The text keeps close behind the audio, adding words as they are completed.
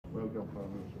Welcome,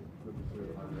 Prime Minister. Good to see you.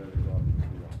 I'm very glad to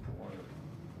see you. How are you?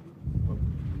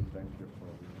 Thank you for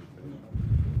the invitation.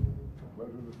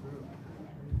 Pleasure to see you.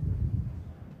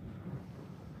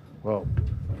 Well,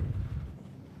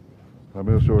 Prime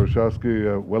Minister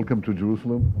Oresharski, welcome to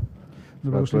Jerusalem.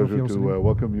 It's my pleasure to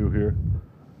welcome you here.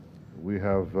 We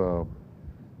have a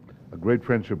great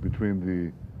friendship between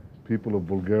the people of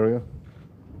Bulgaria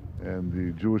and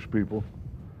the Jewish people.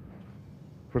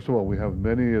 First of all, we have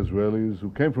many Israelis who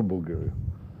came from Bulgaria,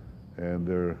 and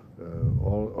they're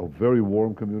all a very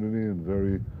warm community and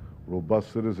very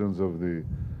robust citizens of the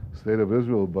State of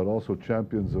Israel, but also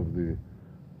champions of the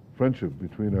friendship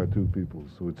between our two peoples.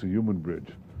 So it's a human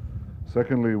bridge.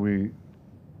 Secondly, we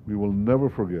will never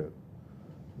forget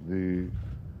the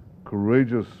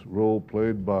courageous role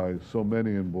played by so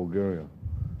many in Bulgaria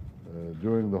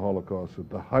during the Holocaust, at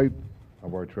the height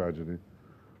of our tragedy,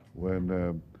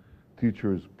 when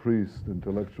teachers, priests,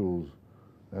 intellectuals,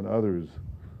 and others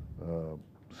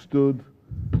stood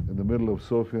in the middle of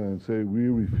Sofia and say, we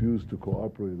refuse to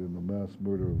cooperate in the mass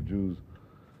murder of Jews.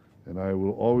 And I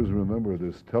will always remember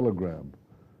this telegram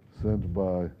sent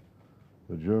by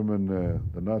the German,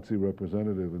 the Nazi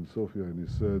representative in Sofia, and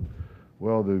he said,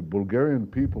 well, the Bulgarian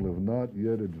people have not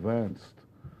yet advanced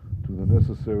to the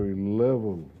necessary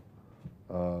level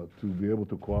to be able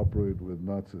to cooperate with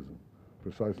Nazism.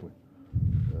 Precisely.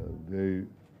 They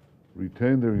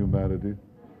retained their humanity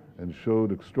and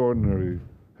showed extraordinary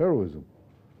heroism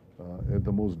at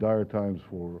the most dire times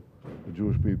for the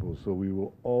Jewish people. So we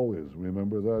will always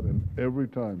remember that, and every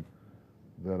time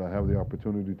that I have the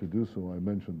opportunity to do so, I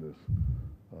mention this,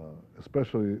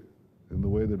 especially in the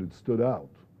way that it stood out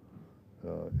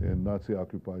in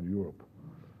Nazi-occupied Europe.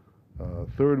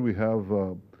 Third, we have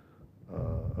a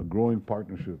growing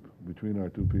partnership between our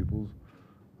two peoples.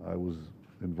 I was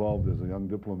involved as a young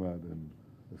diplomat in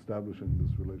establishing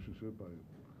this relationship. I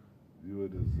view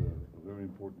it as a very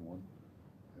important one.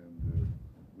 And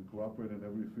we cooperate in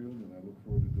every field, and I look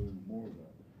forward to doing more of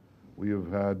that. We have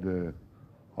had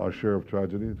our share of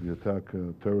tragedy, the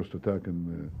terrorist attack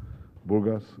in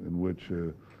Burgas, in which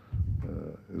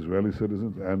Israeli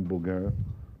citizens and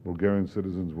Bulgarian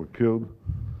citizens were killed.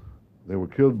 They were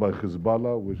killed by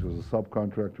Hezbollah, which is a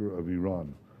subcontractor of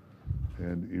Iran.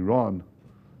 And Iran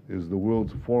is the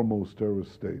world's foremost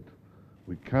terrorist state.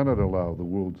 We cannot allow the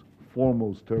world's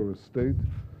foremost terrorist state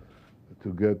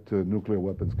to get nuclear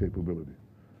weapons capability.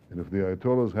 And if the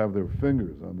Ayatollahs have their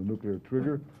fingers on the nuclear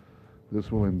trigger,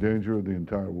 this will endanger the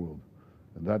entire world.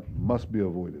 And that must be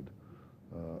avoided.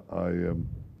 I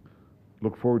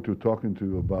look forward to talking to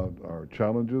you about our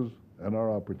challenges and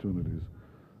our opportunities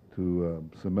to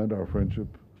cement our friendship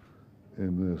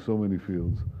in so many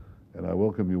fields. And I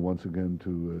welcome you once again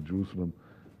to Jerusalem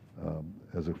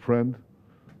as a friend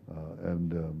and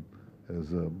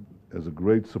as a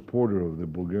great supporter of the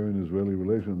Bulgarian-Israeli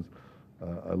relations.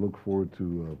 I look forward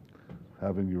to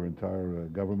having your entire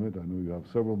government. I know you have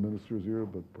several ministers here,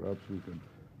 but perhaps we can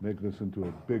make this into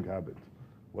a big habit.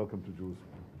 Welcome to Jerusalem.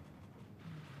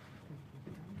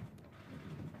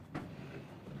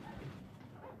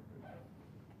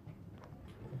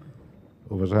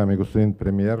 Уважаеми господин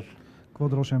премиер,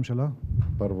 כבוד ראש הממשלה,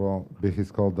 първо бих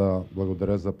искал да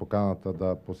благодаря за поканата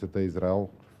да посетя Израел.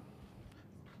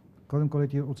 קודם כל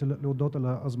הייתי רוצה להודות על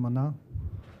ההזמנה.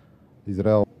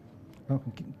 Израел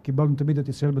קיבלנו תמיד את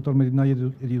ישראל בתור מדינה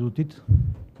ידידותית.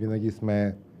 винаги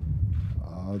сме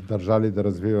държали да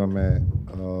развиваме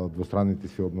двустранните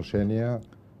си отношения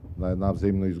на една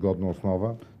взаимно изгодна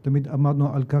основа. תמיד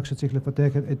עמדנו על כך שצריך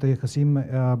לפתח את היחסים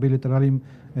הבילטרליים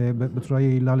בצורה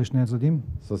יעילה לשני הצדדים.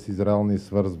 С Израел ни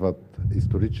свързват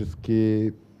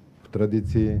исторически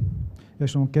традиции.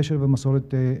 יש לנו קשר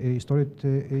ומסורת היסטורית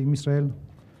עם ישראל.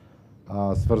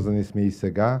 Свързани сме и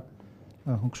сега.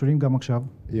 אנחנו קשורים גם עכשיו.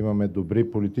 Имаме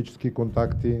добри политически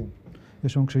контакти.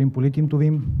 יש לנו קשרים פוליטיים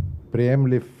טובים.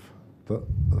 Приемлив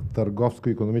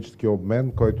търговско-икономически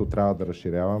обмен, който трябва да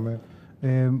разширяваме.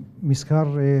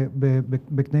 מסחר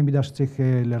בקנה מידה שצריך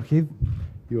להרחיב.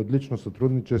 И отлично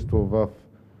сътрудничество в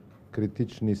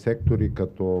критични сектори,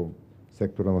 като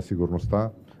сектора на сигурността.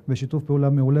 ושיתוף פעולה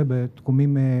מעולה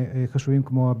בתחומים חשובים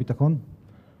כמו הביטחון.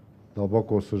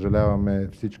 Дълбоко съжаляваме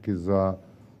всички за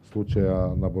случая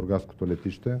на бургаското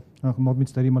летище. אנחנו מאוד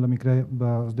מצטערים על המקרה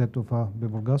בשדה התעופה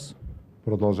בבורגס.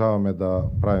 Продължаваме да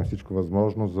правим всичко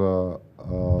възможно за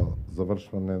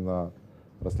завършване на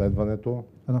разследването.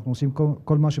 אנחנו עושים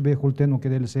כל מה שביכולתנו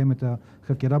כדי לסיים את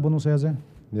החקירה בנושא הזה.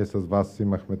 Ние с вас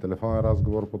имахме телефонен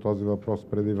разговор по този въпрос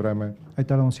преди време.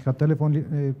 הייתה לנו שיחת טלפון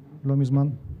לא מזמן.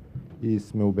 И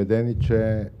сме убедени,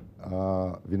 че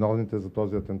виновните за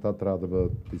този атентат трябва да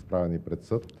бъдат изправени пред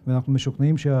съд. ואנחנו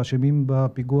משוכנעים שהאשמים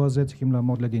בפיגוע הזה צריכים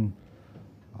לעמוד לדין.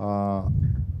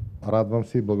 радвам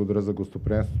се и благодаря за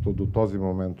гостоприемството до този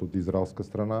момент от израелска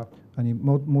страна. אני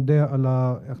מאוד מודה על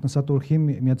הכנסת האורחים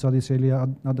מצד ישראלי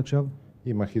עד עכשיו.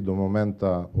 Имах и до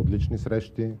момента отлични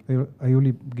срещи. היו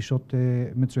לי פגישות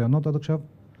מצוינות עד עכשיו.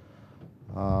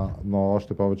 Но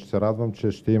още повече се радвам,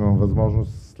 че ще имам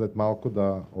възможност след малко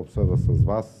да обсъда с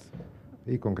вас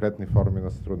и конкретни форми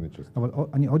на сътрудничество. אבל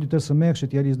אני עוד יותר שמח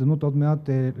שתהיה לי הזדמנות עוד מעט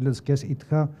לדסקס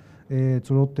איתך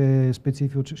צורות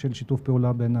ספציפיות של שיתוף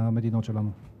פעולה בין המדינות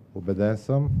שלנו. Убеден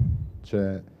съм,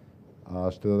 че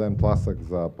ще дадем тласък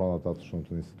за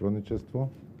по-нататъчното ни сътрудничество.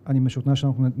 אני משוכנע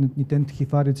שאנחנו ניתן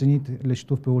דחיפה רצינית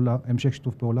לשיתוף פעולה, המשך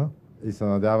שיתוף פעולה. И се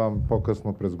надявам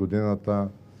по-късно през годината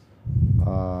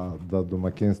да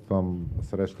домакинствам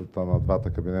срещата на двата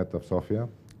кабинета в София.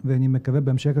 ואני מקווה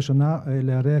בהמשך השנה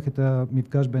לארח את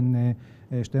המפגש בין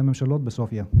שתי הממשלות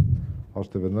בסופיה.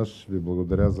 още веднъж ви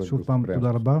благодаря за שוב פעם,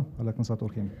 תודה רבה על הכנסת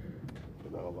האורחים.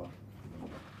 תודה רבה.